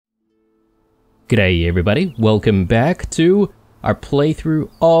G'day everybody, welcome back to our playthrough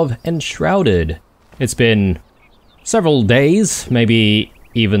of Enshrouded. It's been several days, maybe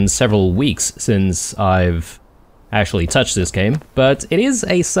even several weeks since I've actually touched this game, but it is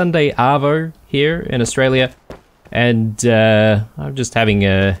a Sunday arvo here in Australia, and I'm just having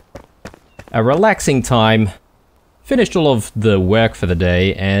a relaxing time. Finished all of the work for the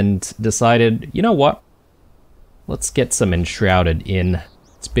day and decided, you know what? Let's get some Enshrouded in.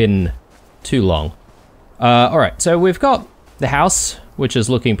 It's been too long. Alright, so we've got the house, which is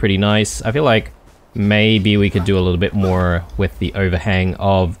looking pretty nice. I feel like maybe we could do a little bit more with the overhang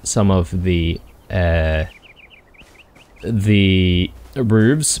of some of the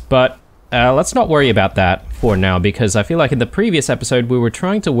roofs, but let's not worry about that for now, because I feel like in the previous episode we were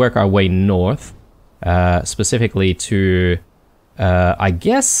trying to work our way north, specifically to, I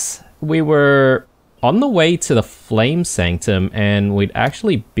guess we were on the way to the Flame Sanctum, and we'd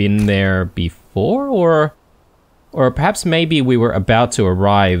actually been there before, or perhaps maybe we were about to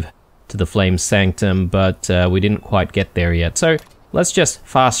arrive to the Flame Sanctum, but we didn't quite get there yet. So let's just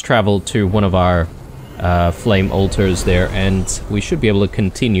fast travel to one of our flame altars there, and we should be able to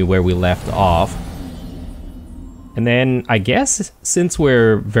continue where we left off. And then I guess since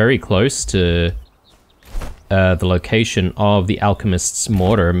we're very close to the location of the Alchemist's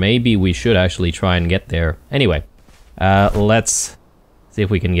Mortar, maybe we should actually try and get there. Anyway, let's see if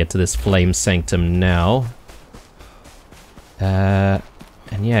we can get to this Flame Sanctum now. And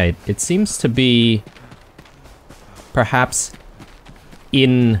yeah, it seems to be perhaps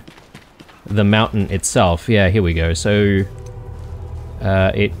in the mountain itself. Yeah, here we go. So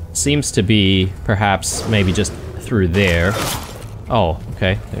it seems to be perhaps maybe just through there. Oh,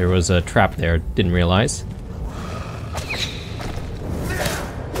 okay. There was a trap there. Didn't realize.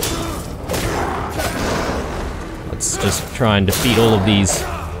 Let's just try and defeat all of these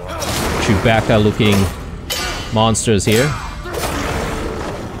Chewbacca-looking monsters here.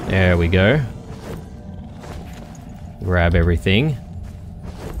 There we go. Grab everything.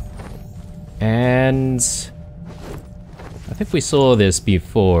 And I think we saw this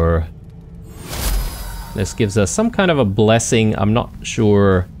before. This gives us some kind of a blessing. I'm not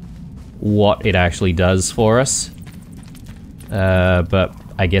sure what it actually does for us. But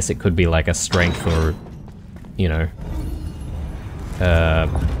I guess it could be like a strength or, you know,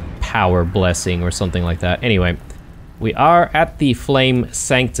 power blessing or something like that. Anyway, we are at the Flame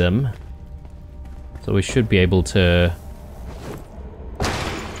Sanctum, so we should be able to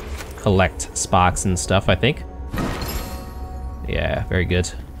collect sparks and stuff, I think. Yeah, very good.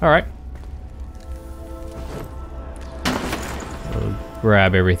 Alright. We'll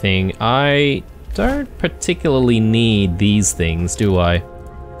grab everything. I don't particularly need these things, do I?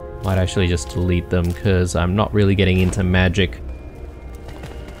 Might actually just delete them, because I'm not really getting into magic.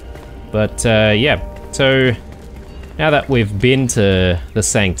 But, yeah. So, now that we've been to the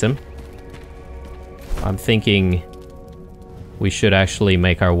Sanctum, I'm thinking we should actually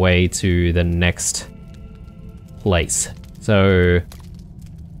make our way to the next place. So,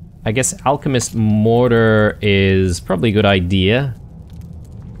 I guess Alchemist Mortar is probably a good idea.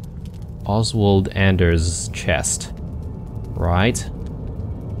 Oswald Anders' chest. Right.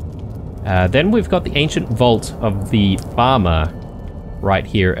 Then we've got the Ancient Vault of the Farmer right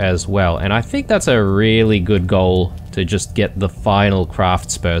here as well. And I think that's a really good goal to just get the final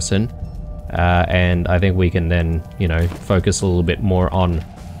craftsperson. And I think we can then, you know, focus a little bit more on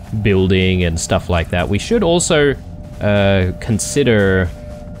building and stuff like that. We should also consider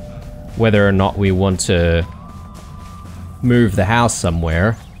whether or not we want to move the house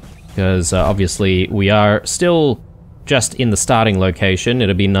somewhere, because obviously we are still just in the starting location.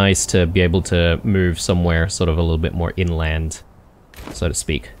 It'd be nice to be able to move somewhere sort of a little bit more inland, so to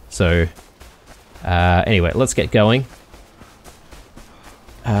speak. So anyway, let's get going.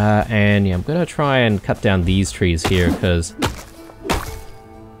 And yeah, I'm gonna try and cut down these trees here, because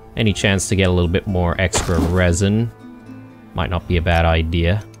any chance to get a little bit more extra resin might not be a bad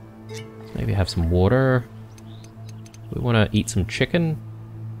idea. Maybe have some water. We want to eat some chicken.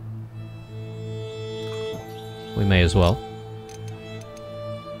 We may as well.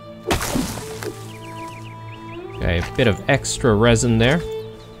 Okay, a bit of extra resin there.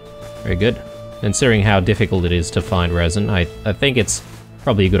 Very good. Considering how difficult it is to find resin, I think it's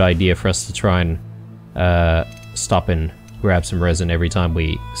probably a good idea for us to try and stop and grab some resin every time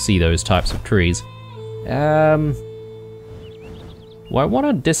we see those types of trees. Well, I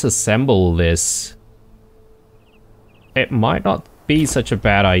want to disassemble this. It might not be such a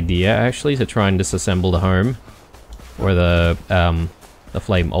bad idea, actually, to try and disassemble the home. Or the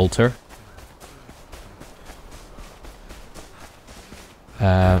flame altar.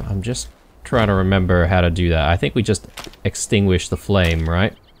 I'm just trying to remember how to do that. I think we just extinguish the flame,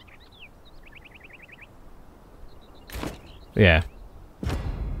 right? Yeah.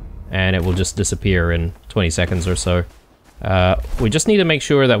 And it will just disappear in 20 seconds or so. We just need to make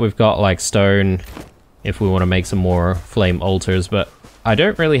sure that we've got like stone if we want to make some more flame altars, but I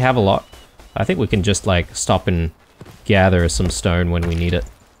don't really have a lot. I think we can just like stop and gather some stone when we need it.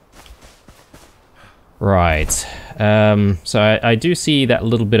 Right. So I do see that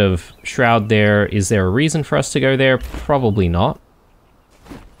little bit of shroud there. Is there a reason for us to go there? Probably not.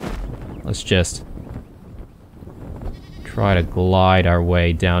 Let's just try to glide our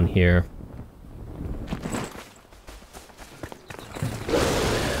way down here.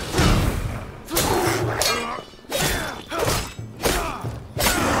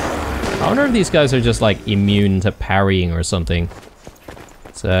 I wonder if these guys are just like immune to parrying or something.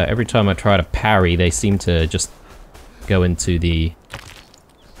 So every time I try to parry, they seem to just go into the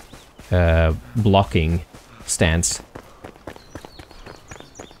blocking stance.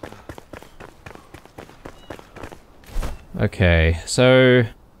 Okay, so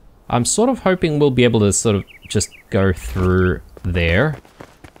I'm sort of hoping we'll be able to sort of just go through there.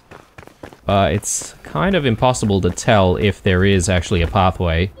 It's kind of impossible to tell if there is actually a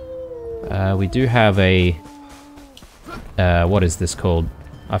pathway. We do have a... what is this called?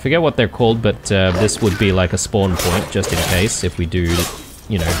 I forget what they're called, but this would be like a spawn point, just in case, if we do,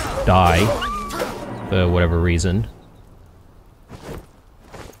 you know, die for whatever reason.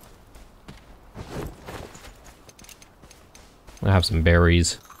 I'll have some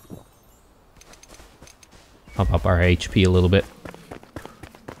berries. Pump up our HP a little bit.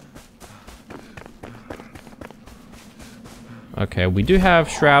 Okay, we do have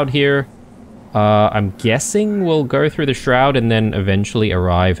Shroud here. I'm guessing we'll go through the Shroud and then eventually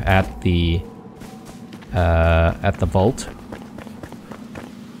arrive at the vault.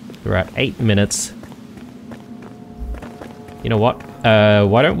 We're at 8 minutes. You know what?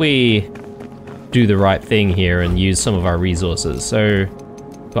 Why don't we do the right thing here and use some of our resources? So,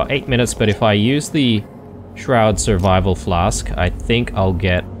 got 8 minutes, but if I use the Shroud survival flask, I think I'll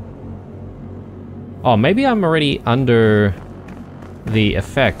get... Oh, maybe I'm already under the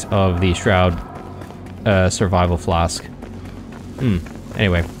effect of the Shroud survival flask.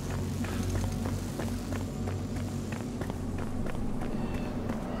 Anyway.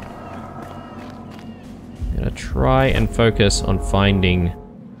 Gonna try and focus on finding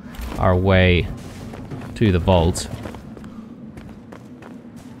our way to the vault.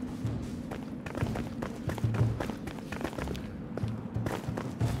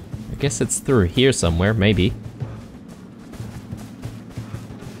 I guess it's through here somewhere, maybe.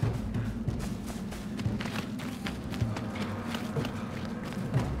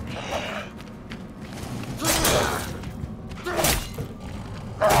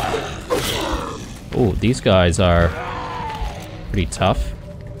 Oh, these guys are pretty tough.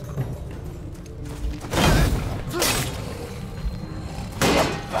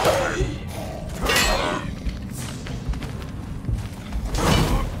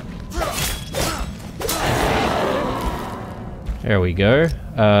 There we go.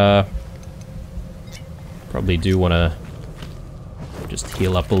 Probably do want to just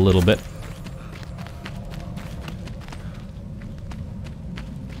heal up a little bit.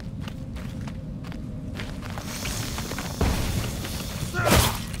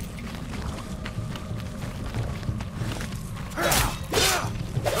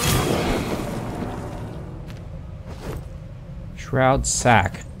 Shroud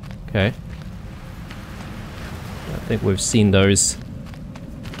sack. Okay. I think we've seen those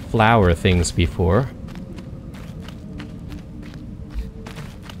flower things before.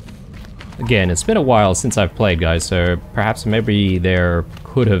 Again, it's been a while since I've played, guys, so perhaps maybe there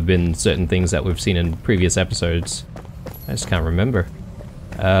could have been certain things that we've seen in previous episodes. I just can't remember.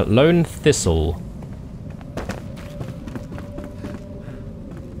 Lone Thistle.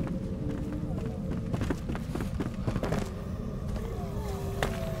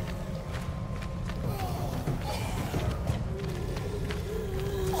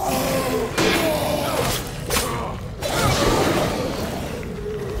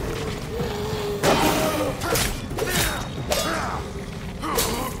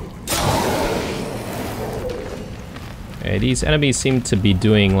 These enemies seem to be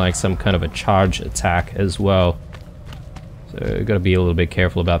doing like some kind of a charge attack as well. So gotta be a little bit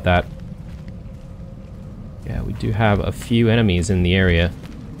careful about that. Yeah, we do have a few enemies in the area.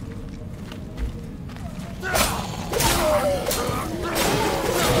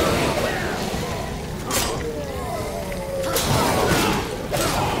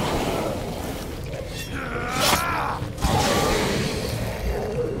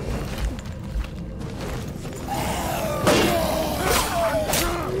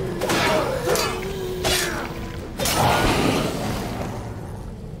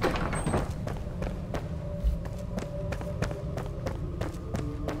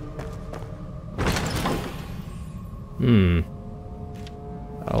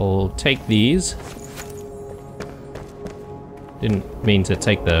 I'll take these. Didn't mean to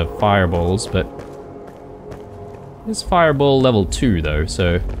take the fireballs, but... It's fireball level 2 though,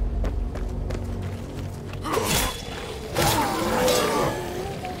 so...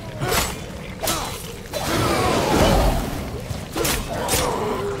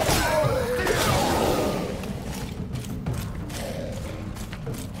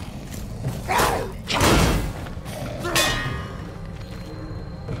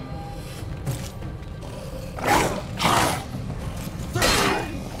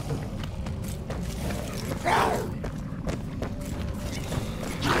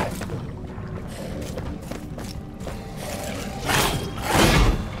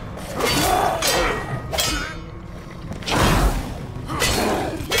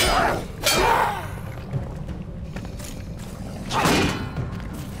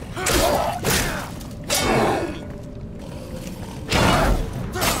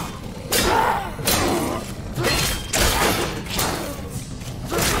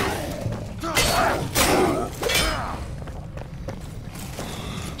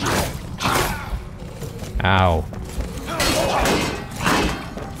 Ow.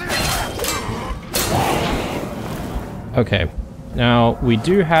 Okay, now we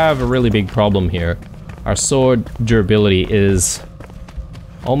do have a really big problem here. Our sword durability is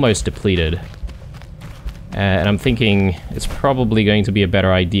almost depleted. And I'm thinking it's probably going to be a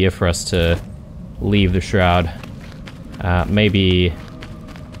better idea for us to leave the Shroud. Maybe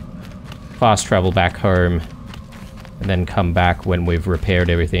fast travel back home and then come back when we've repaired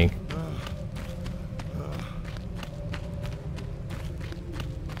everything.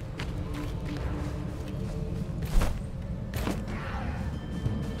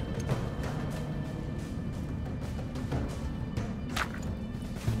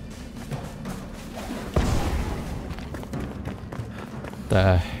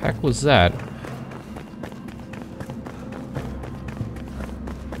 The heck was that?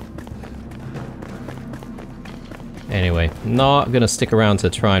 Anyway, not gonna stick around to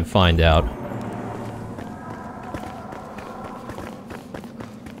try and find out.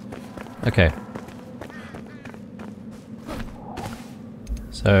 Okay.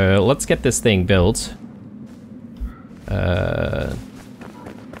 So let's get this thing built. Need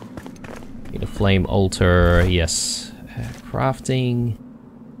a flame altar, yes. Crafting.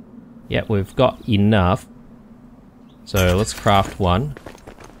 Yeah, we've got enough. So let's craft one.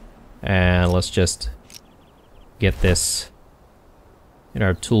 And let's just get this in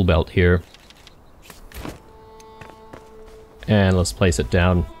our tool belt here. And let's place it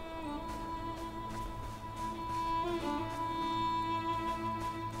down.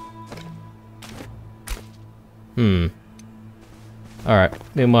 Alright,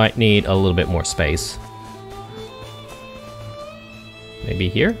 we might need a little bit more space. Maybe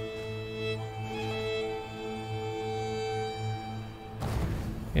here?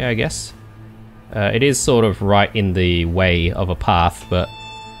 Yeah, I guess. It is sort of right in the way of a path, but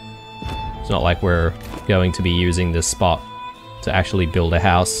it's not like we're going to be using this spot to actually build a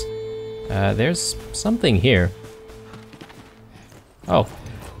house. There's something here. Oh.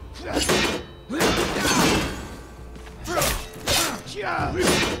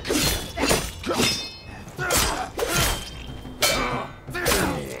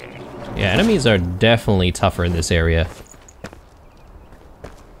 Yeah, enemies are definitely tougher in this area.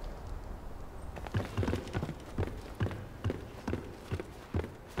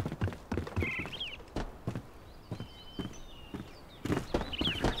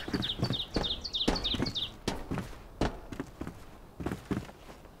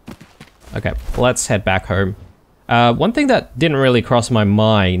 Okay, let's head back home. One thing that didn't really cross my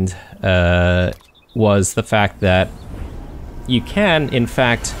mind was the fact that you can, in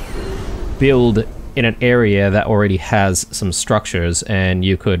fact, build in an area that already has some structures, and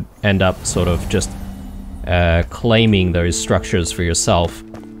you could end up sort of just claiming those structures for yourself,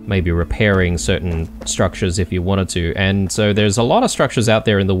 maybe repairing certain structures if you wanted to. And so there's a lot of structures out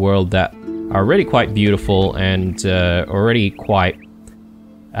there in the world that are really quite beautiful and already quite,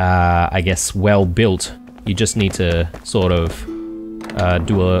 I guess, well built. You just need to sort of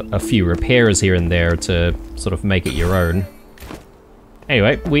do a few repairs here and there to sort of make it your own.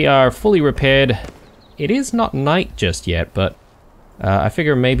 Anyway, we are fully repaired. It is not night just yet, but I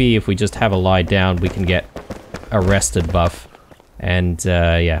figure maybe if we just have a lie down, we can get a rested buff. And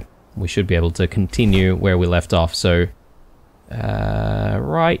yeah, we should be able to continue where we left off. So,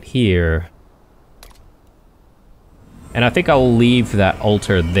 right here. And I think I'll leave that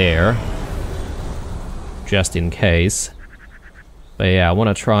altar there, just in case. But yeah, I want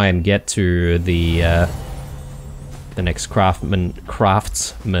to try and get to the the next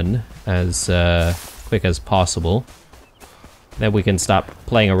craftsman as quick as possible. Then we can start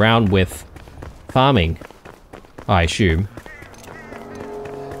playing around with farming, I assume.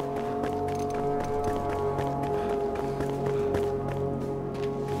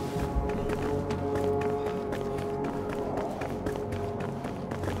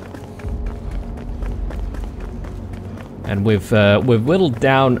 And we've whittled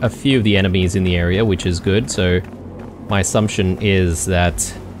down a few of the enemies in the area, which is good, so my assumption is that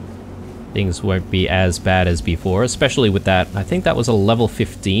things won't be as bad as before, especially with that. I think that was a level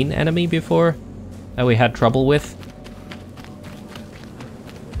 15 enemy before that we had trouble with.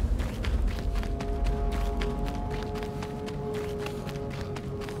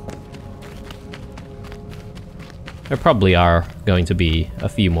 There probably are going to be a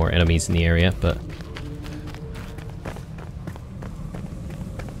few more enemies in the area, but...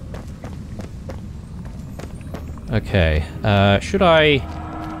 Okay, should I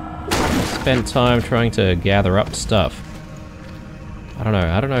spend time trying to gather up stuff? I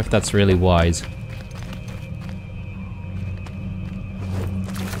don't know if that's really wise.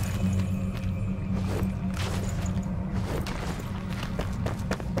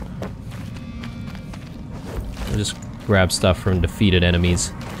 I'll just grab stuff from defeated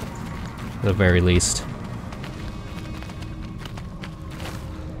enemies, at the very least.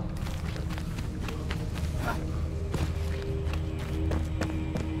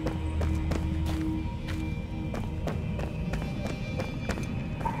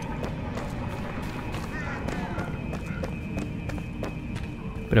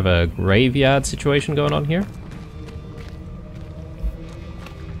 Bit of a graveyard situation going on here.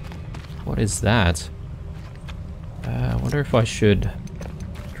 What is that? I wonder if I should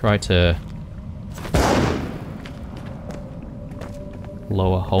try to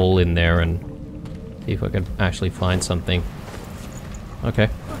blow a hole in there and see if I can actually find something. Okay.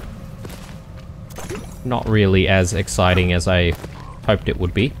 Not really as exciting as I hoped it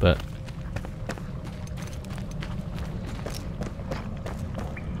would be, but...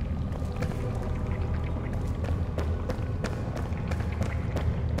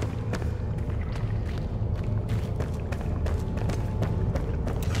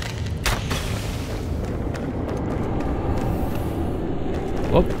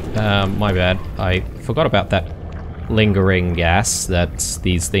 my bad. I forgot about that lingering gas that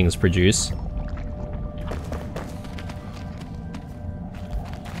these things produce.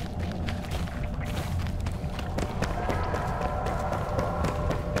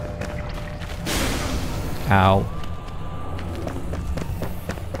 Ow.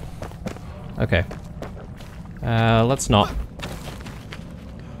 Okay. Let's not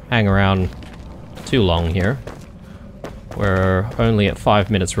hang around too long here. We're only at 5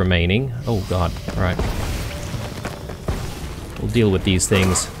 minutes remaining. Oh god, alright. We'll deal with these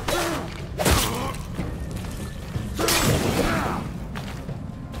things.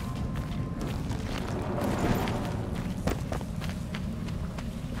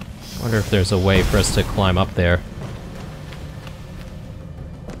 Wonder if there's a way for us to climb up there.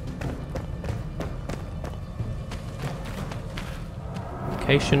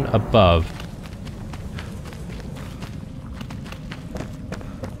 Location above.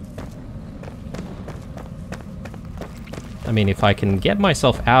 I mean, if I can get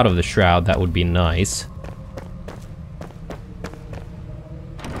myself out of the shroud, that would be nice.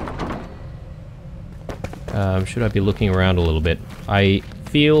 Should I be looking around a little bit? I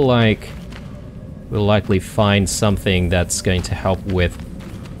feel like we'll likely find something that's going to help with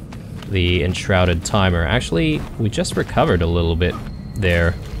the Enshrouded timer. Actually, we just recovered a little bit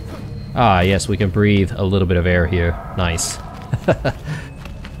there. Ah, yes, we can breathe a little bit of air here. Nice.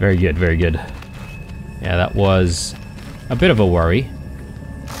 Very good, very good. Yeah, that was a bit of a worry.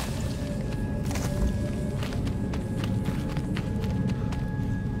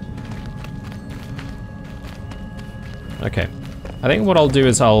 Okay. I think what I'll do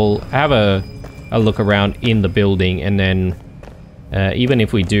is I'll have a look around in the building, and then even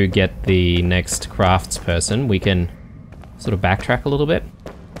if we do get the next craftsperson, we can sort of backtrack a little bit.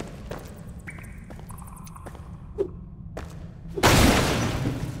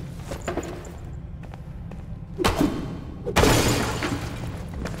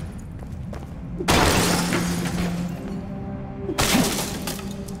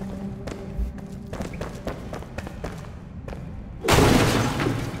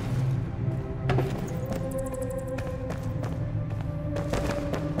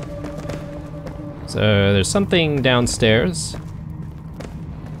 So there's something downstairs.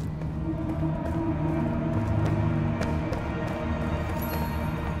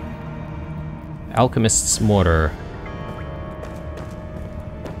 Alchemist's mortar.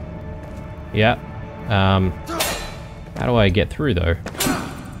 Yeah. How do I get through, though?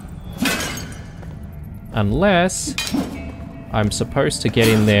 Unless I'm supposed to get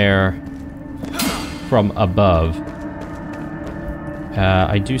in there from above.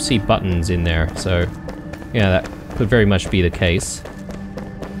 I do see buttons in there, so yeah, that could very much be the case.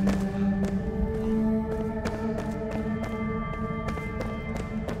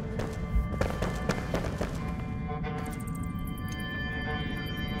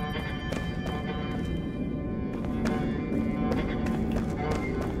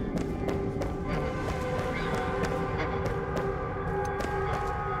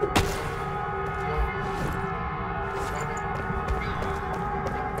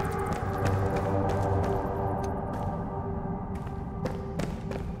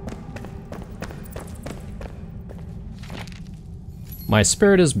 My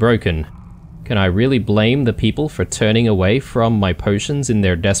spirit is broken. Can I really blame the people for turning away from my potions in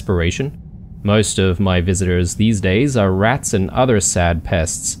their desperation? Most of my visitors these days are rats and other sad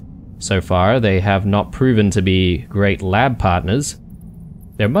pests. So far, they have not proven to be great lab partners.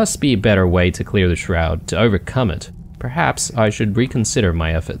 There must be a better way to clear the Shroud, to overcome it. Perhaps I should reconsider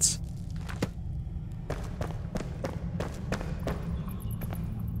my efforts.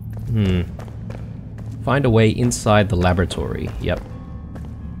 Find a way inside the laboratory. Yep.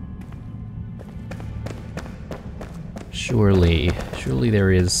 Surely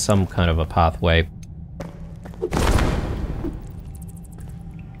there is some kind of a pathway.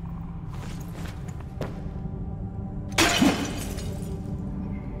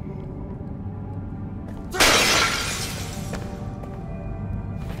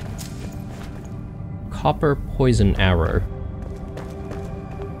 Copper poison arrow.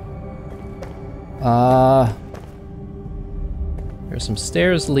 There's some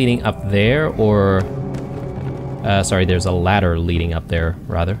stairs leading up there, or... sorry, there's a ladder leading up there,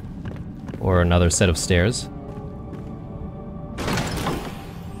 rather. Or another set of stairs.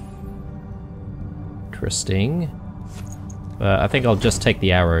 Interesting. I think I'll just take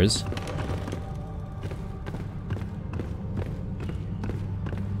the arrows.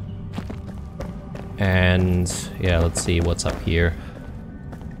 And yeah, let's see what's up here.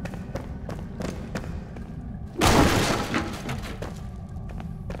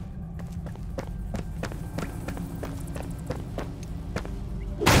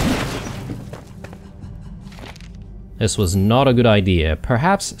 This was not a good idea.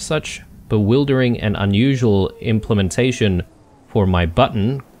 Perhaps such bewildering and unusual implementation for my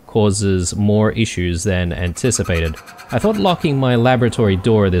button causes more issues than anticipated. I thought locking my laboratory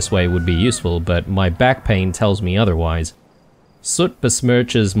door this way would be useful, but my back pain tells me otherwise. Soot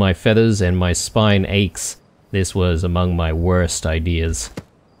besmirches my feathers and my spine aches. This was among my worst ideas.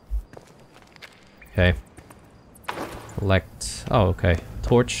 Okay. Collect... oh, okay.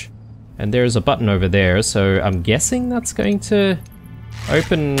 Torch. And there's a button over there, so I'm guessing that's going to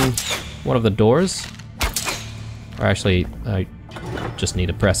open one of the doors? Or actually, I just need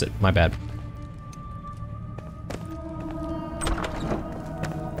to press it, my bad.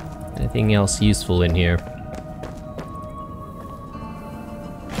 Anything else useful in here?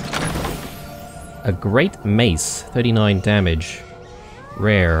 A great mace, 39 damage.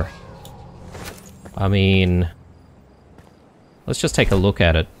 Rare. I mean... let's just take a look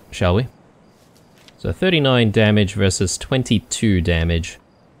at it, shall we? So 39 damage versus 22 damage.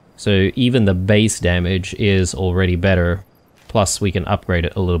 So even the base damage is already better. Plus we can upgrade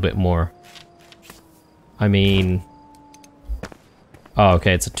it a little bit more. I mean... oh,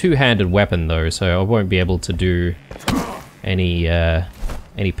 okay, it's a two-handed weapon though, so I won't be able to do any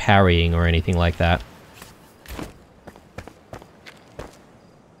parrying or anything like that.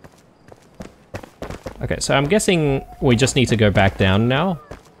 Okay, so I'm guessing we just need to go back down now.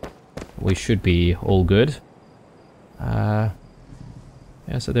 We should be all good. Yeah,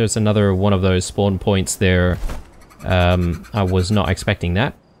 so there's another one of those spawn points there. I was not expecting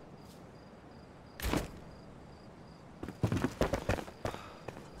that.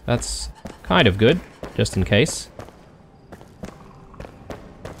 That's kind of good, just in case.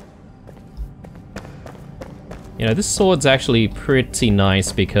 You know, this sword's actually pretty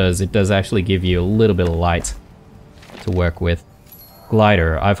nice because it does actually give you a little bit of light to work with.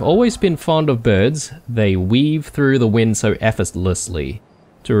 Glider. I've always been fond of birds. They weave through the wind so effortlessly.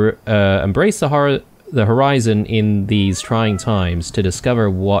 To embrace the horizon in these trying times, to discover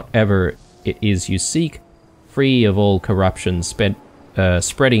whatever it is you seek, free of all corruption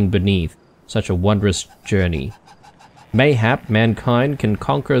spreading beneath such a wondrous journey. Mayhap mankind can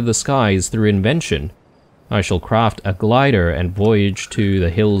conquer the skies through invention. I shall craft a glider and voyage to the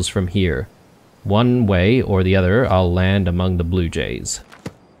hills from here. One way or the other, I'll land among the blue jays.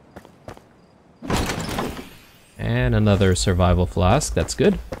 And another survival flask, that's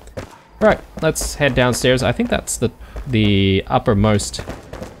good. Right, let's head downstairs. I think that's the uppermost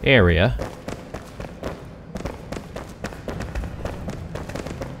area.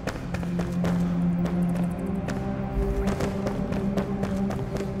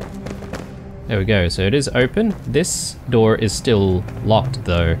 There we go, so it is open. This door is still locked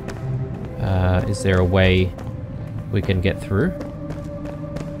though. Is there a way we can get through?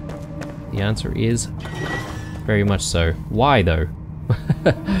 The answer is very much so. Why though?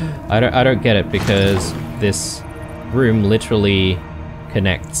 I don't get it, because this room literally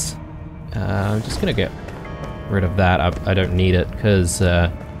connects. I'm just gonna get rid of that. I don't need it, because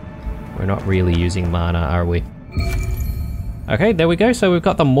we're not really using mana, are we? Okay, there we go. So we've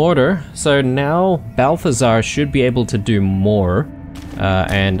got the mortar. So now Balthazar should be able to do more.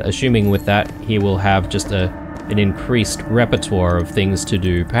 And assuming with that, he will have just an increased repertoire of things to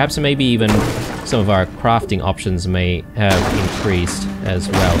do. Perhaps maybe even some of our crafting options may have increased as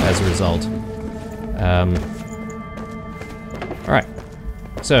well as a result. Alright,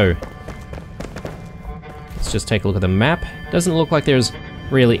 so let's just take a look at the map. Doesn't look like there's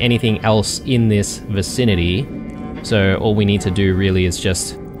really anything else in this vicinity. So all we need to do really is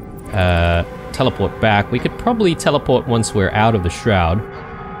just teleport back. We could probably teleport once we're out of the Shroud.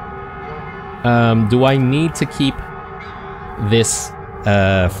 Do I need to keep this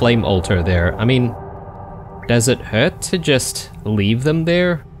flame altar there? I mean, does it hurt to just leave them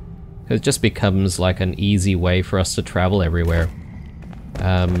there? It just becomes like an easy way for us to travel everywhere.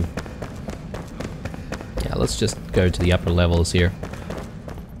 Yeah, let's just go to the upper levels here.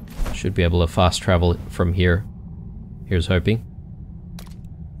 Should be able to fast travel from here. Here's hoping.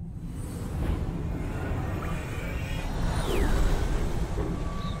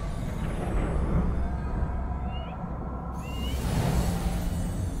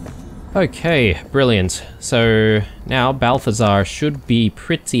 Okay, brilliant. So now Balthazar should be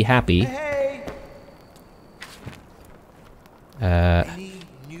pretty happy.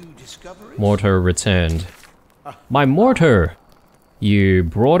 Mortar returned. My mortar! You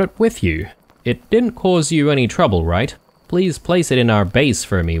brought it with you. It didn't cause you any trouble, right? Please place it in our base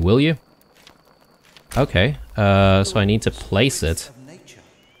for me, will you? Okay, so I need to place it.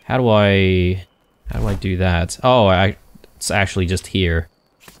 How do I do that? Oh, it's actually just here.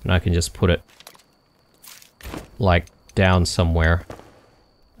 And I can just put it, like, down somewhere.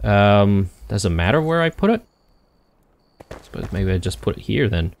 Does it matter where I put it? I suppose maybe I just put it here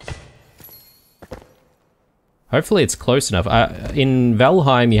then. Hopefully it's close enough. In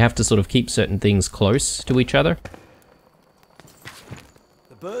Valheim, you have to sort of keep certain things close to each other.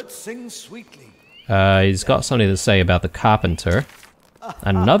 The birds sing sweetly. He's got something to say about the carpenter.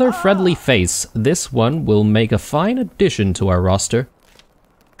 Another friendly face. This one will make a fine addition to our roster.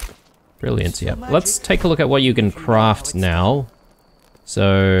 Brilliant, yeah. Let's take a look at what you can craft now.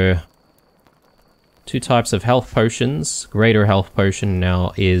 So, 2 types of health potions. Greater health potion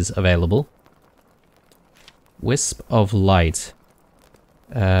now is available. Wisp of Light.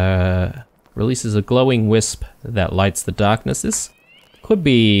 Releases a glowing wisp that lights the darkness. This could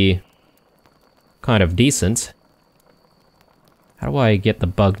be kind of decent. How do I get the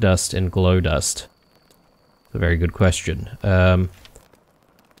bug dust and glow dust? It's a very good question.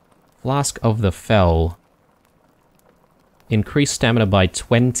 Flask of the Fell. Increased stamina by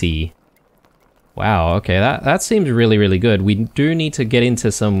 20. Wow, okay, that seems really, really good. We do need to get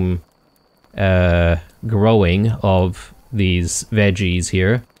into some growing of these veggies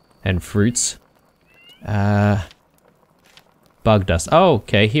here and fruits. Bug dust. Oh,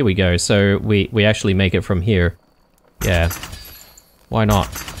 okay, here we go. So we actually make it from here. Yeah. Why not?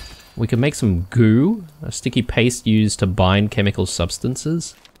 We can make some goo, a sticky paste used to bind chemical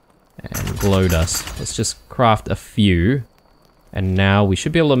substances. And glow dust. Let's just craft a few. And now we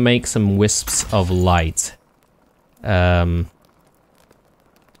should be able to make some wisps of light. Need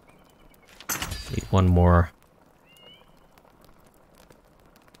one more.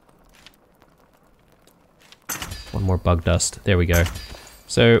 One more bug dust. There we go.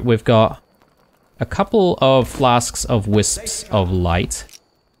 So we've got a couple of flasks of wisps of light.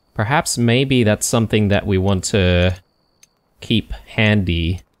 Perhaps maybe that's something that we want to keep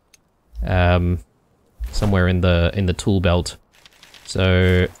handy. Somewhere in the tool belt.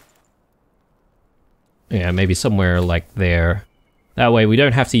 So yeah, maybe somewhere like there. That way we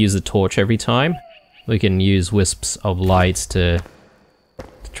don't have to use the torch every time. We can use wisps of light to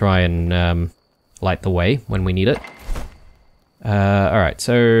try and light the way when we need it. Alright,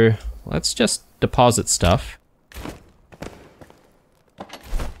 so let's just deposit stuff.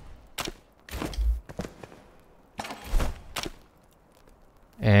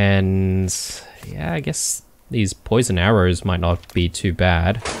 And yeah, I guess these poison arrows might not be too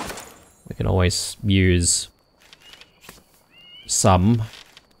bad. We can always use some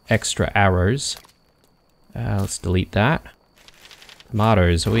extra arrows. Let's delete that.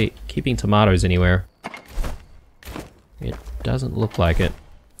 Tomatoes. Are we keeping tomatoes anywhere? It doesn't look like it.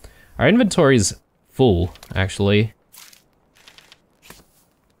 Our inventory's full, actually.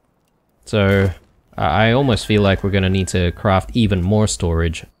 So, I almost feel like we're gonna need to craft even more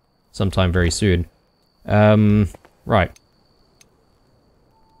storage sometime very soon. Right.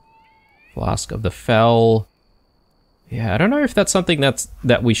 Flask of the Fell. Yeah, I don't know if that's something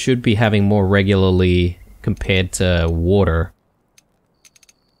that we should be having more regularly compared to water.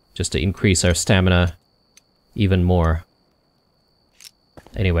 Just to increase our stamina even more.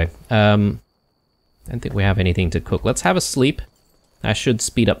 Anyway, I don't think we have anything to cook. Let's have a sleep. That should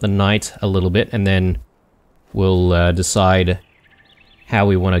speed up the night a little bit, and then we'll decide how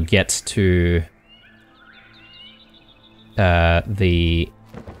we want to get to the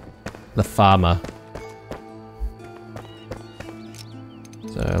farmer.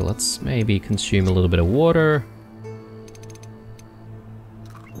 So let's maybe consume a little bit of water.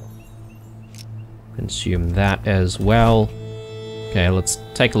 Consume that as well. Okay, let's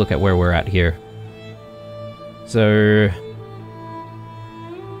take a look at where we're at here. So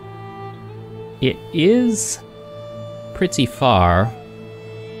it is pretty far.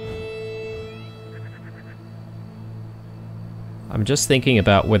 I'm just thinking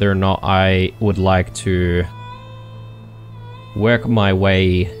about whether or not I would like to work my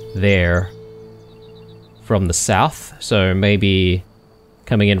way there from the south. So maybe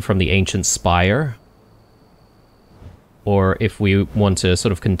coming in from the ancient spire. Or if we want to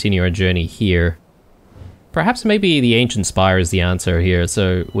sort of continue our journey here. Perhaps maybe the ancient spire is the answer here,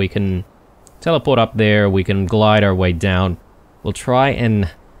 so we can teleport up there, we can glide our way down. We'll try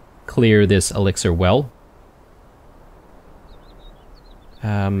and clear this elixir well.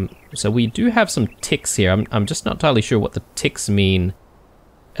 So we do have some ticks here. I'm just not entirely sure what the ticks mean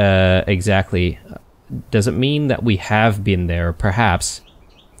exactly. Does it mean that we have been there? Perhaps.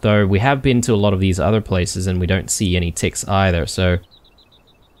 Though we have been to a lot of these other places and we don't see any ticks either, so...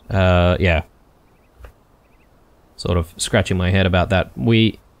 yeah. Sort of scratching my head about that.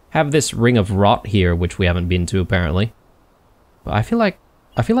 We have this Ring of Rot here, which we haven't been to apparently. But I feel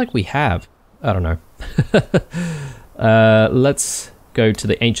like we have. I don't know. Let's go to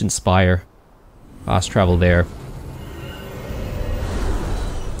the Ancient Spire. Fast travel there.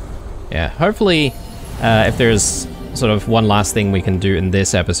 Yeah, hopefully, if there's sort of one last thing we can do in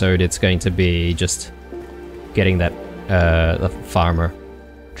this episode, it's going to be just getting that the farmer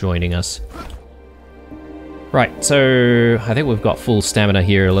joining us. Right, so I think we've got full stamina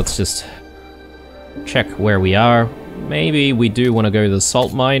here. Let's just check where we are. Maybe we do want to go to the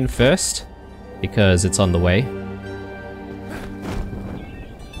salt mine first, because it's on the way.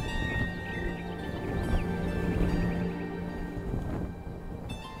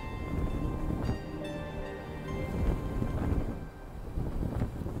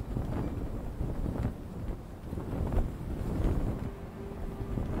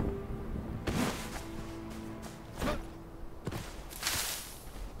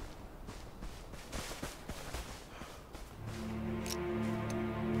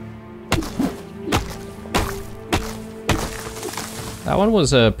 That one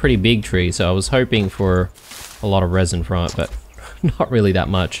was a pretty big tree, so I was hoping for a lot of resin from it, but not really that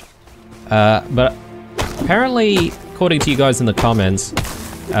much. But apparently, according to you guys in the comments,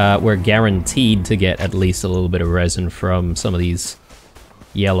 we're guaranteed to get at least a little bit of resin from some of these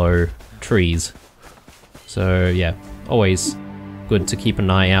yellow trees. So yeah, always good to keep an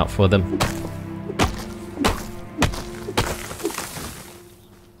eye out for them.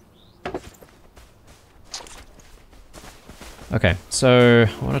 Okay, so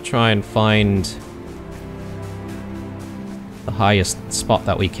I want to try and find the highest spot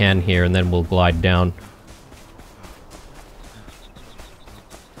that we can here, and then we'll glide down.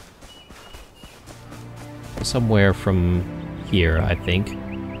 Somewhere from here, I think.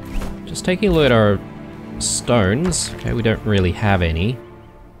 Just taking a look at our stones. Okay, we don't really have any.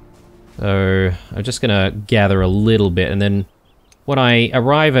 So I'm just gonna gather a little bit, and then when I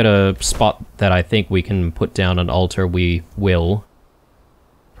arrive at a spot that I think we can put down an altar, we will.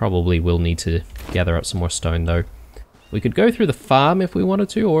 Probably will need to gather up some more stone though. We could go through the farm if we wanted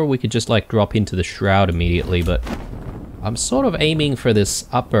to, or we could just like drop into the Shroud immediately, but I'm sort of aiming for this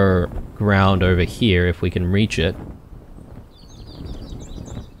upper ground over here if we can reach it.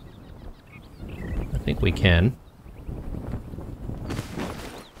 I think we can.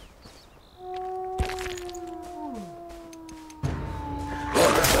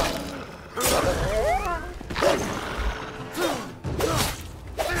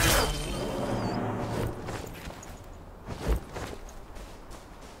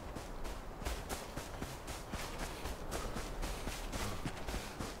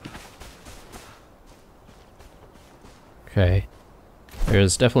 Okay.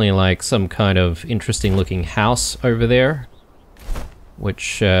 There's definitely like some kind of interesting looking house over there,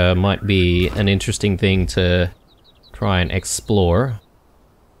 which might be an interesting thing to try and explore.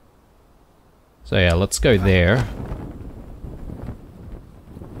 So yeah, let's go there.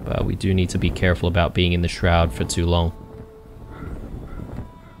 But we do need to be careful about being in the Shroud for too long.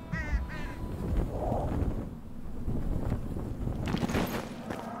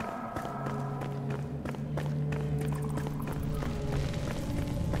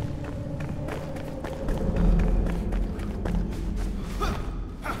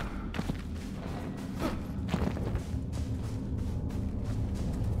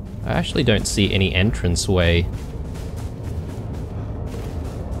 I actually don't see any entranceway.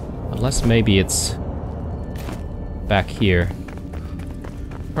 Unless maybe it's back here.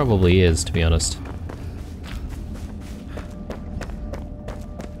 Probably is, to be honest.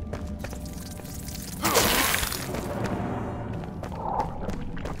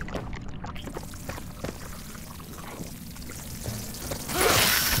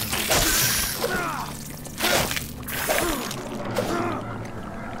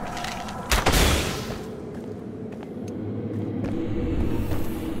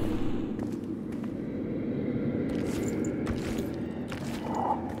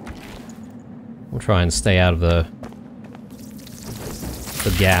 We'll try and stay out of the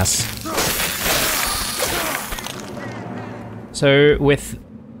gas. So with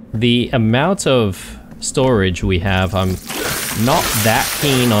the amount of storage we have, I'm not that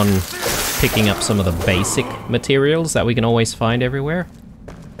keen on picking up some of the basic materials that we can always find everywhere.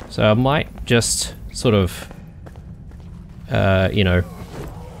 So I might just sort of, you know,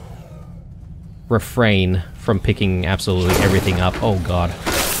 refrain from picking absolutely everything up. Oh god.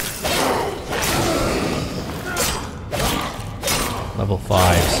 Level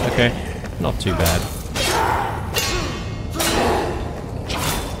 5s, okay, not too bad.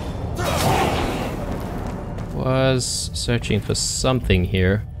 Was searching for something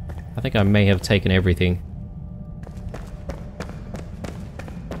here. I think I may have taken everything.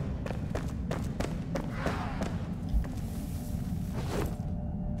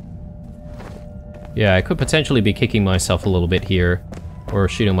 Yeah, I could potentially be kicking myself a little bit here, or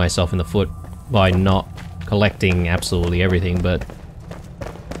shooting myself in the foot by not collecting absolutely everything, but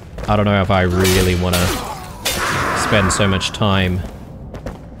I don't know if I really want to spend so much time,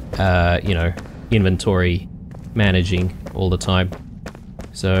 you know, inventory managing all the time.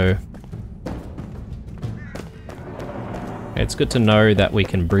 So it's good to know that we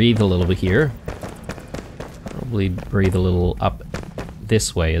can breathe a little bit here. Probably breathe a little up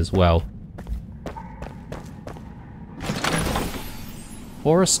this way as well.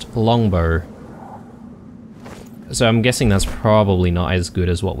 Forest longbow. So I'm guessing that's probably not as good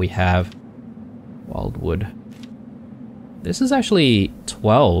as what we have. Wildwood. This is actually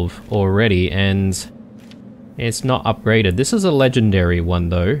 12 already, and it's not upgraded. This is a legendary one,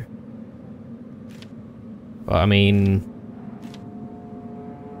 though. But, I mean,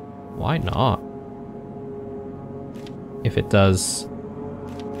 why not? If it does,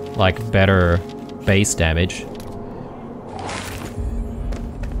 like, better base damage.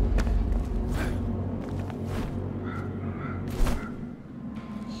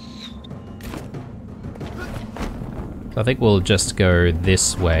 I think we'll just go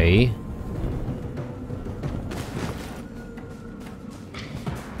this way.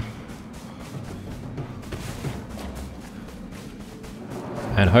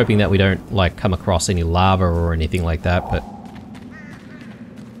 And hoping that we don't, like, come across any lava or anything like that, but...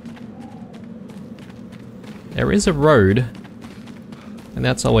 there is a road. And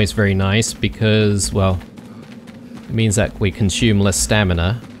that's always very nice because, well, it means that we consume less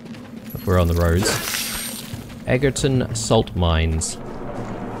stamina if we're on the roads. Egerton Salt Mines.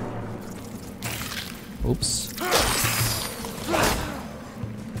 Oops.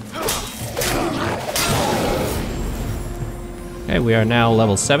 Okay, we are now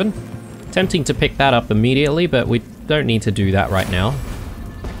level 7. Tempting to pick that up immediately, but we don't need to do that right now.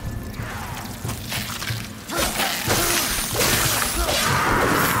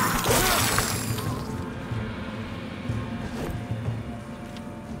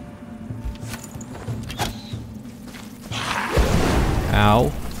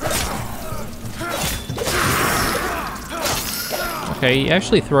 Ow. Okay, he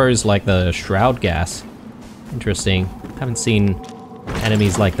actually throws like the Shroud gas. Interesting. Haven't seen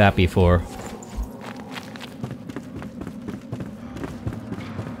enemies like that before.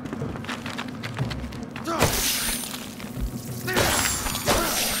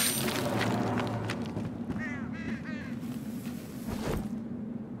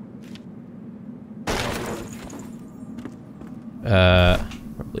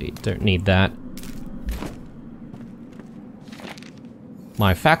 Probably don't need that.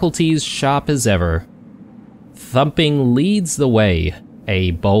 My faculties sharp as ever. Thumping leads the way.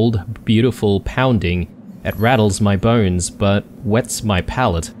 A bold, beautiful pounding. It rattles my bones, but wets my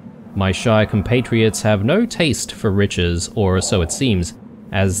palate. My shy compatriots have no taste for riches, or so it seems.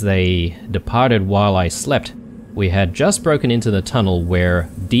 As they departed while I slept, we had just broken into the tunnel where,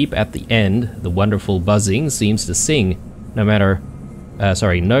 deep at the end, the wonderful buzzing seems to sing. No matter,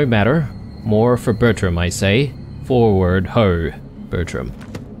 more for Bertram, I say. Forward, ho, Bertram.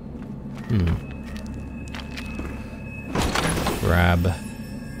 Grab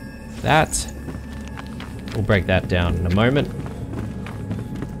that. We'll break that down in a moment.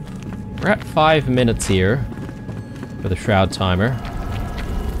 We're at 5 minutes here for the Shroud timer.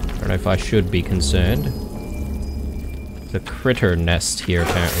 I don't know if I should be concerned. The critter nest here,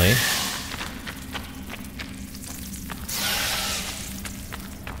 apparently.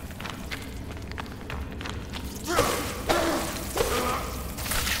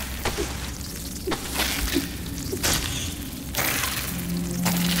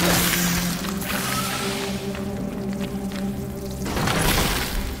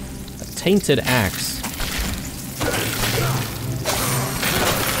 Tainted axe.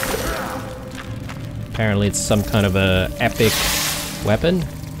 Apparently it's some kind of a epic weapon.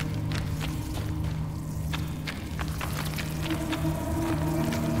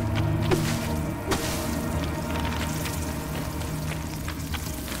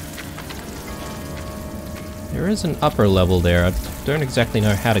 There is an upper level there. I don't exactly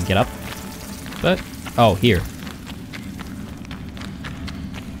know how to get up, but oh, here.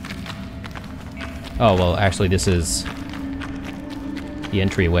 Oh, well, actually, this is the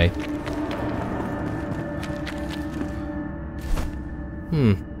entryway.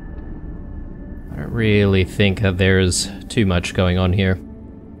 I don't really think that there's too much going on here.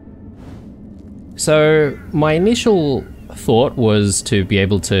 So, my initial thought was to be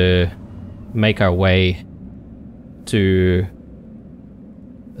able to make our way to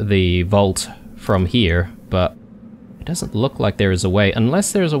the vault from here, but it doesn't look like there is a way,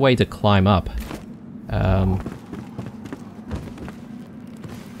 unless there's a way to climb up.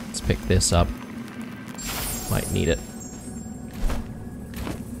 Let's pick this up. Might need it.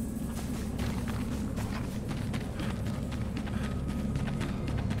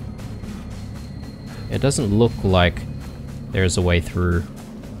 It doesn't look like there's a way through.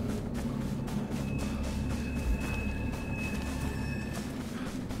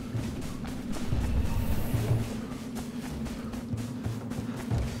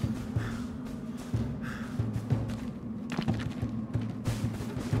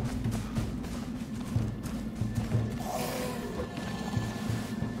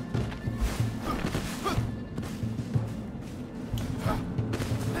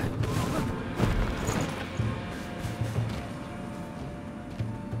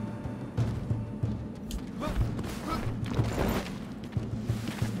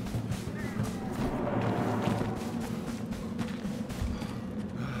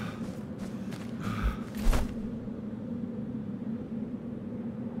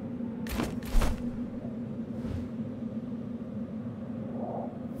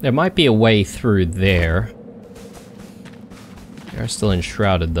 There might be a way through there. They're still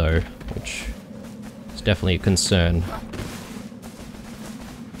enshrouded though, which is definitely a concern.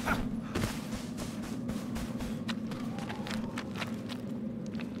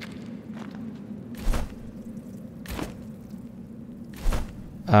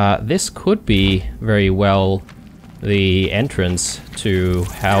 This could be very well the entrance to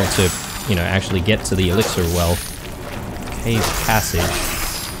how to, you know, actually get to the elixir well. Cave passage.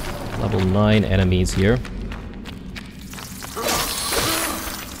 Level 9 enemies here.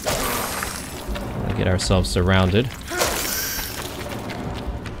 We'll get ourselves surrounded.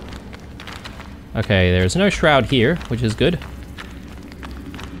 Okay, there's no shroud here, which is good.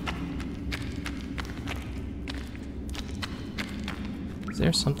 Is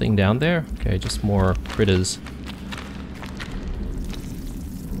there something down there? Okay, just more critters.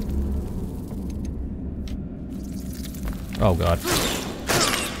 Oh god.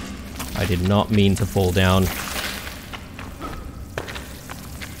 I did not mean to fall down.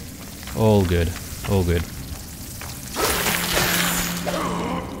 All good. All good.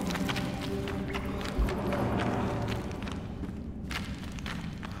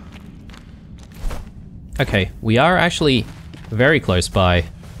 Okay, we are actually very close by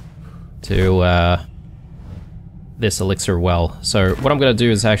to this elixir well. So what I'm going to do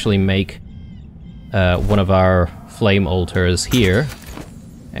is actually make one of our flame altars here.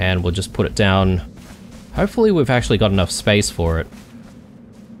 And we'll just put it down Hopefully we've actually got enough space for it.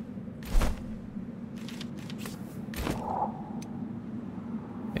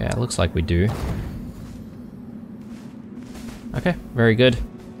 Yeah, it looks like we do. Okay, very good.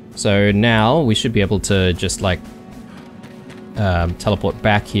 So now we should be able to just like teleport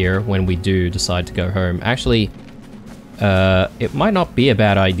back here when we do decide to go home. Actually, it might not be a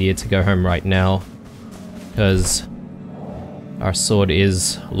bad idea to go home right now, because our sword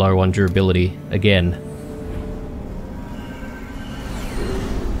is low on durability again.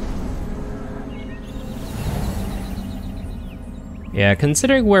 Yeah,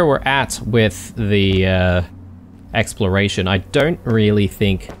 considering where we're at with the exploration, I don't really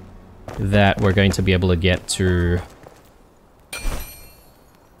think that we're going to be able to get to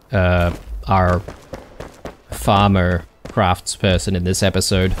our farmer craftsperson in this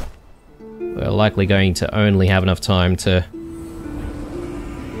episode. We're likely going to only have enough time to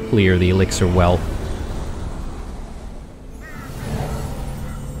clear the elixir well.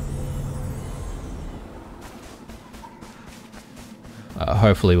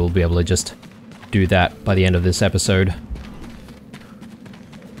 Hopefully we'll be able to just do that by the end of this episode.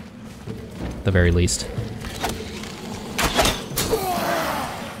 At the very least.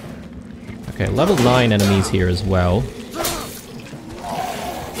 Okay, level 9 enemies here as well.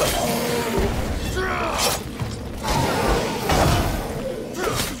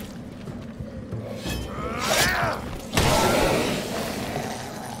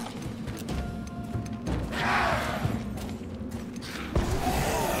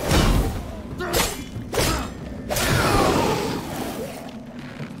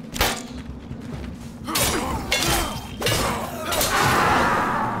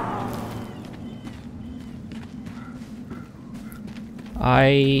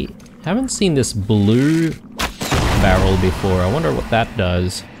 I haven't seen this blue barrel before. I wonder what that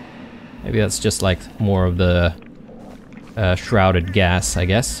does. Maybe that's just like more of the shrouded gas, I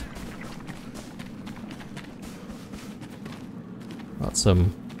guess. Got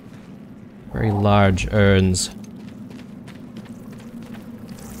some very large urns.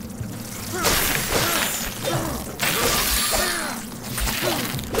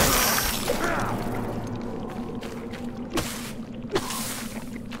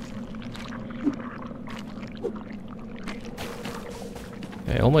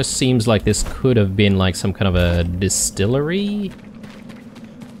 It almost seems like this could have been like some kind of a distillery.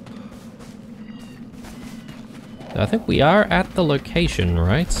 I think we are at the location,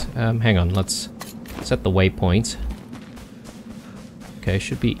 right? Hang on, let's set the waypoint. Okay,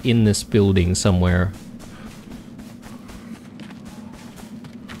 should be in this building somewhere.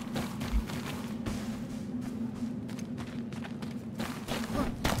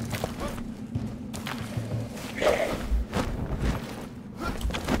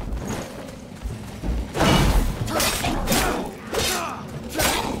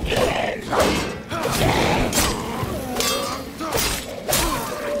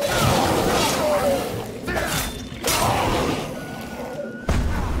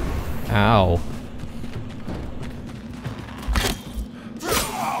 Ow.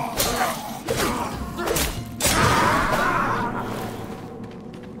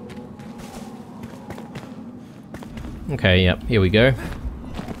 Okay, yep, here we go.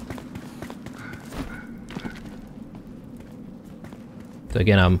 So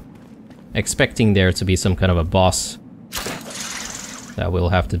again, I'm expecting there to be some kind of a boss that we'll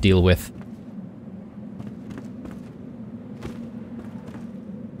have to deal with.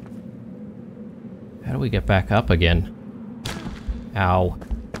 How do we get back up again? Ow.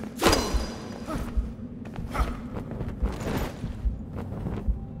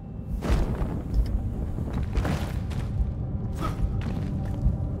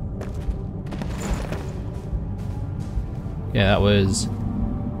 Yeah, that was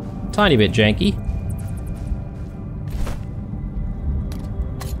a tiny bit janky.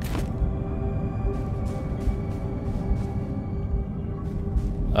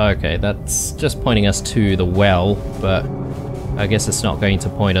 Okay, that's just pointing us to the well, but I guess it's not going to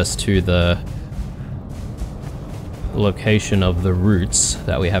point us to the location of the roots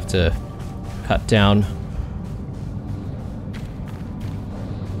that we have to cut down.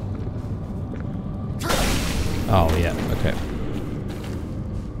 Oh yeah, okay.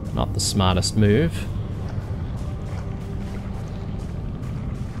 Not the smartest move.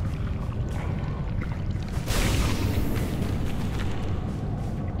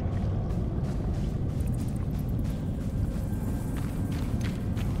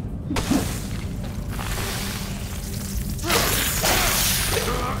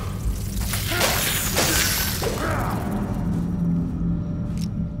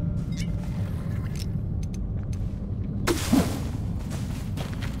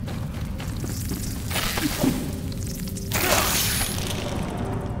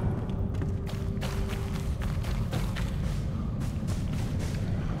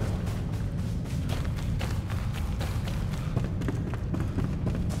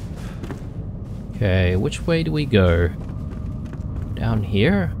 Okay, which way do we go? Down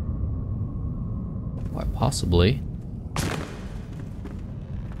here? Quite possibly.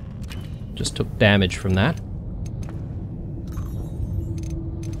 Just took damage from that.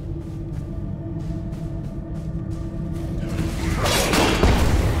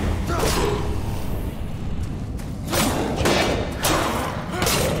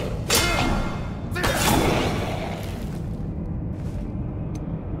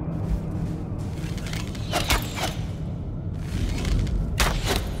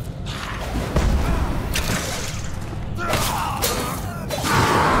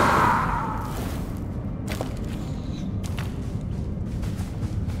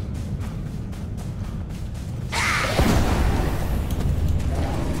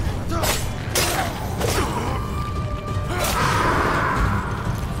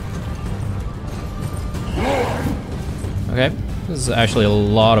 Okay, this is actually a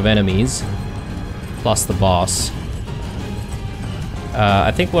lot of enemies, plus the boss.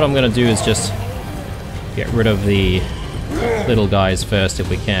 I think what I'm gonna do is just get rid of the little guys first if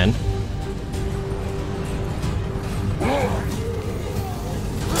we can.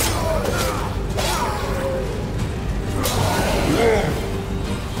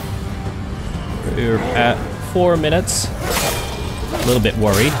 We're at 4 minutes. A little bit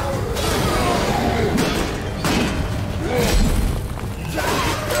worried.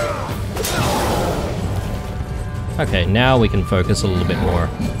 Okay, now we can focus a little bit more.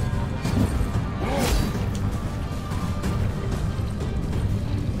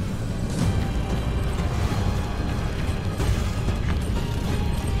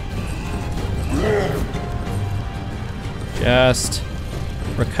 Just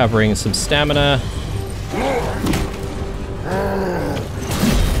recovering some stamina.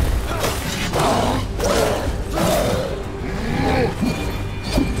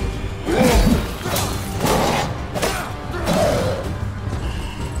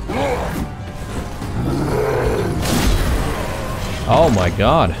 Oh my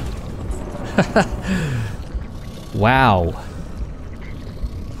god. Wow.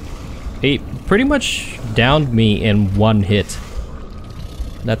 He pretty much downed me in one hit.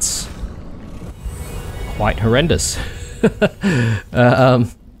 That's quite horrendous.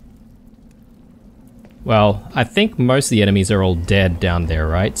 Well, I think most of the enemies are all dead down there,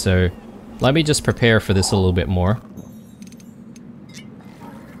 right? So let me just prepare for this a little bit more.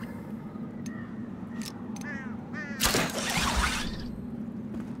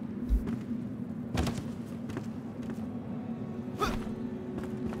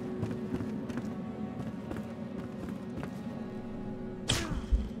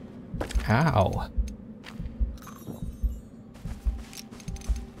 Ow.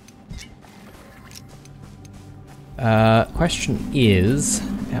 Question is,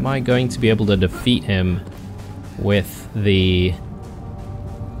 am I going to be able to defeat him with the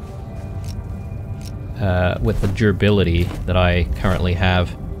durability that I currently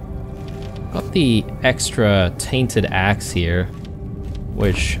have? Got the extra tainted axe here,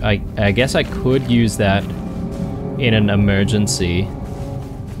 which I guess I could use that in an emergency.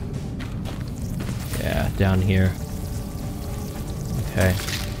 Yeah, down here. Okay.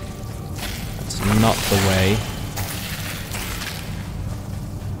 That's not the way.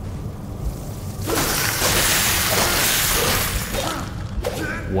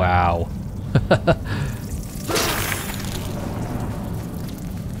 Wow.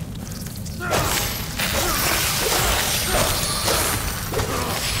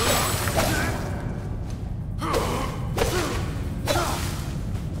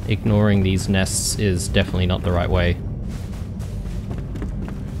 Ignoring these nests is definitely not the right way.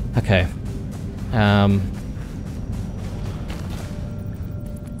 Okay.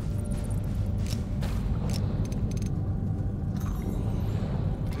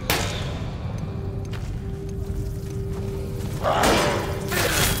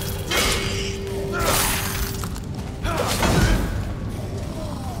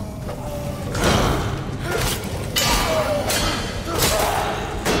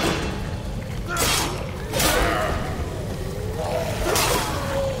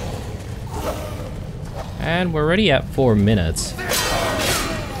 And we're already at 4 minutes.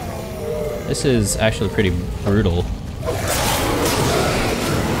 This is actually pretty brutal.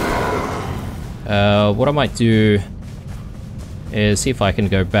 What I might do is see if I can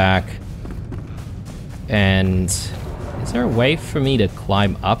go back and... Is there a way for me to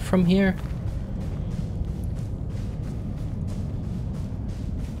climb up from here?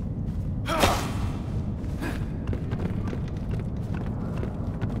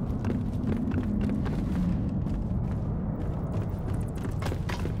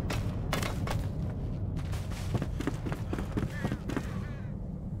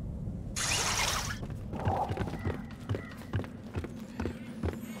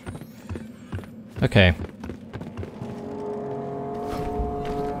 Okay.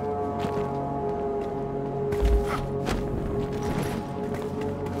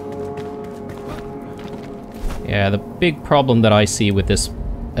 Yeah, the big problem that I see with this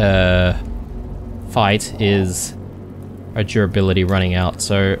fight is our durability running out,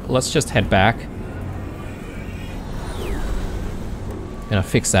 so let's just head back. Gonna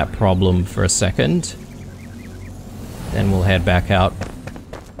fix that problem for a second. Then we'll head back out.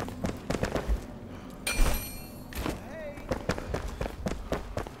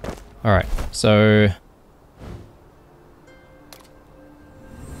 Alright, so...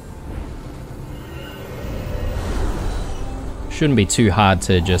 shouldn't be too hard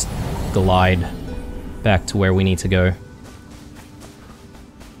to just glide back to where we need to go.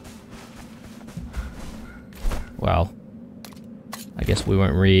 Well, I guess we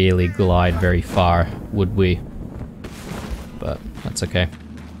won't really glide very far, would we? But that's okay.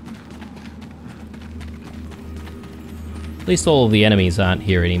 At least all of the enemies aren't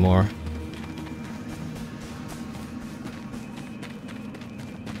here anymore.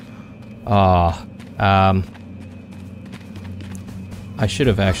 I should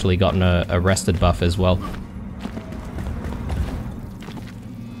have actually gotten a rested buff as well.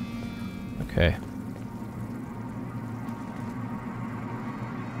 Okay.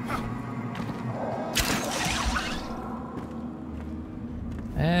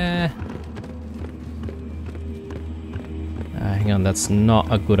 Hang on, that's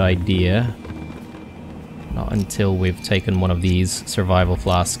not a good idea. Not until we've taken one of these survival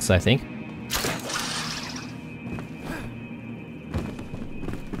flasks, I think.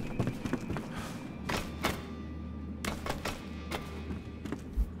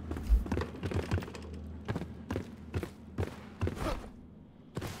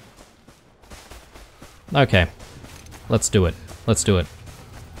 Okay, let's do it. Let's do it.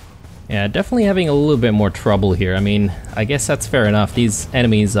 Yeah, definitely having a little bit more trouble here. I mean, I guess that's fair enough. These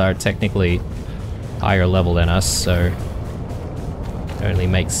enemies are technically higher level than us, so it only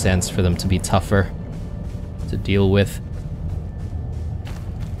makes sense for them to be tougher to deal with.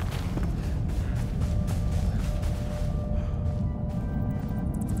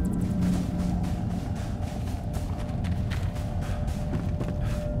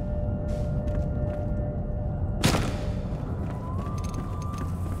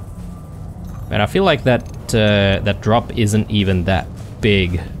 And I feel like that that drop isn't even that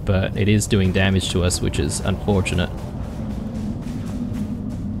big, but it is doing damage to us, which is unfortunate.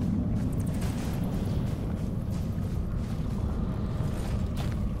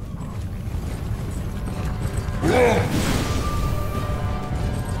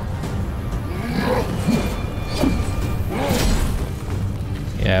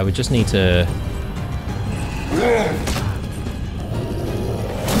 Yeah, we just need to...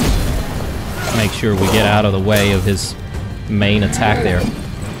 make sure we get out of the way of his main attack there.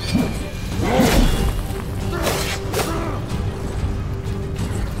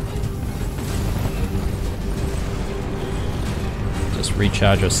 Just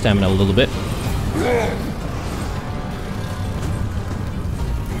recharge our stamina a little bit.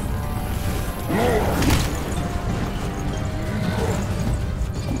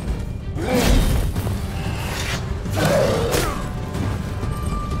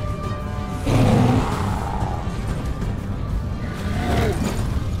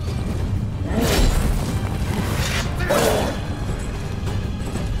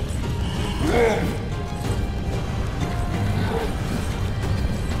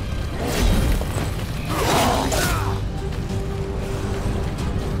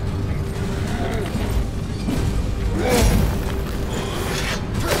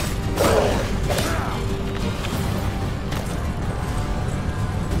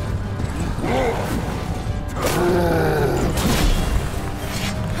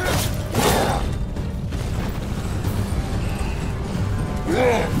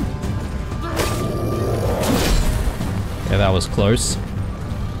 Yeah, that was close.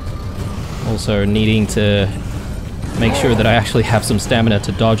 Also needing to make sure that I actually have some stamina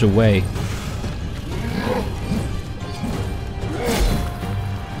to dodge away.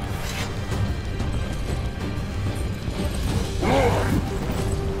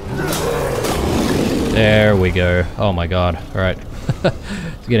 There we go. Oh my god. Alright.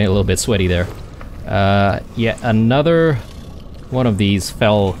 It's getting a little bit sweaty there. Yet another one of these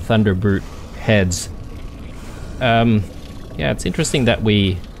fell Thunder Brute heads. Yeah, it's interesting that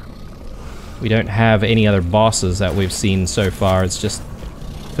we don't have any other bosses that we've seen so far. It's just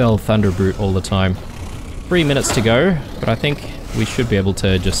fell Thunder Brute all the time. 3 minutes to go, but I think we should be able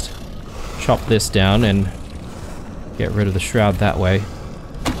to just chop this down and get rid of the Shroud that way.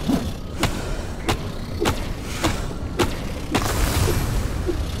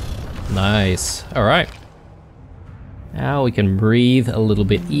 Nice. Alright. Now we can breathe a little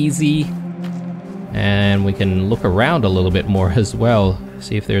bit easy. And we can look around a little bit more as well.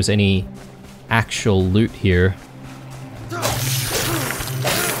 See if there's any actual loot here.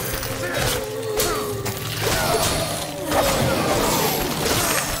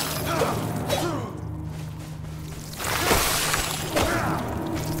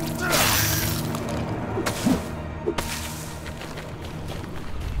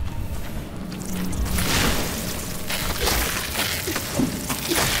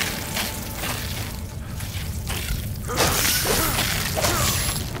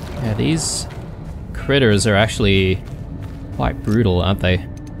 Yeah, these critters are actually quite brutal, aren't they?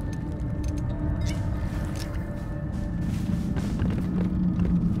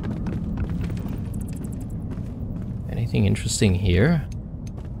 Anything interesting here?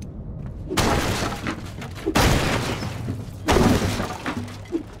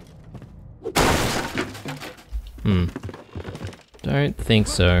 Don't think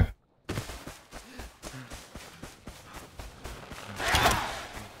so.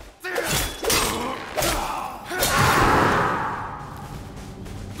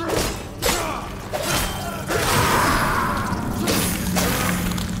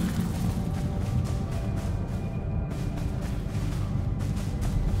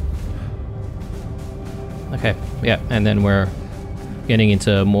 Okay, yeah, and then we're getting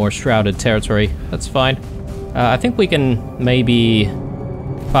into more shrouded territory. That's fine. I think we can maybe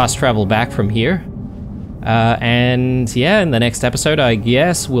fast travel back from here. And yeah, in the next episode, I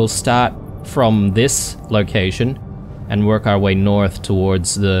guess we'll start from this location and work our way north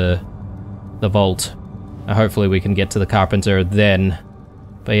towards the vault. Hopefully we can get to the carpenter then.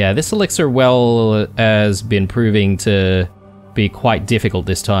 But yeah, this elixir well has been proving to be quite difficult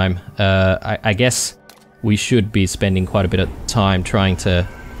this time. I guess we should be spending quite a bit of time trying to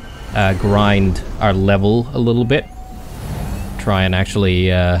grind our level a little bit. Try and actually,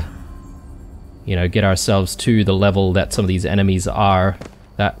 you know, get ourselves to the level that some of these enemies are.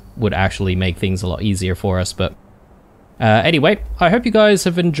 That would actually make things a lot easier for us, but anyway, I hope you guys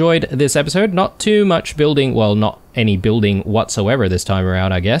have enjoyed this episode. Not too much building, well, not any building whatsoever this time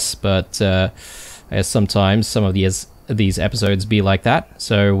around, I guess, but as sometimes some of these episodes be like that,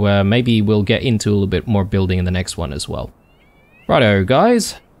 so maybe we'll get into a little bit more building in the next one as well. Righto,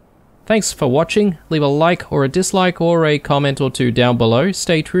 guys. Thanks for watching. Leave a like or a dislike or a comment or two down below.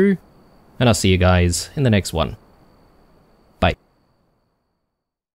 Stay true, and I'll see you guys in the next one.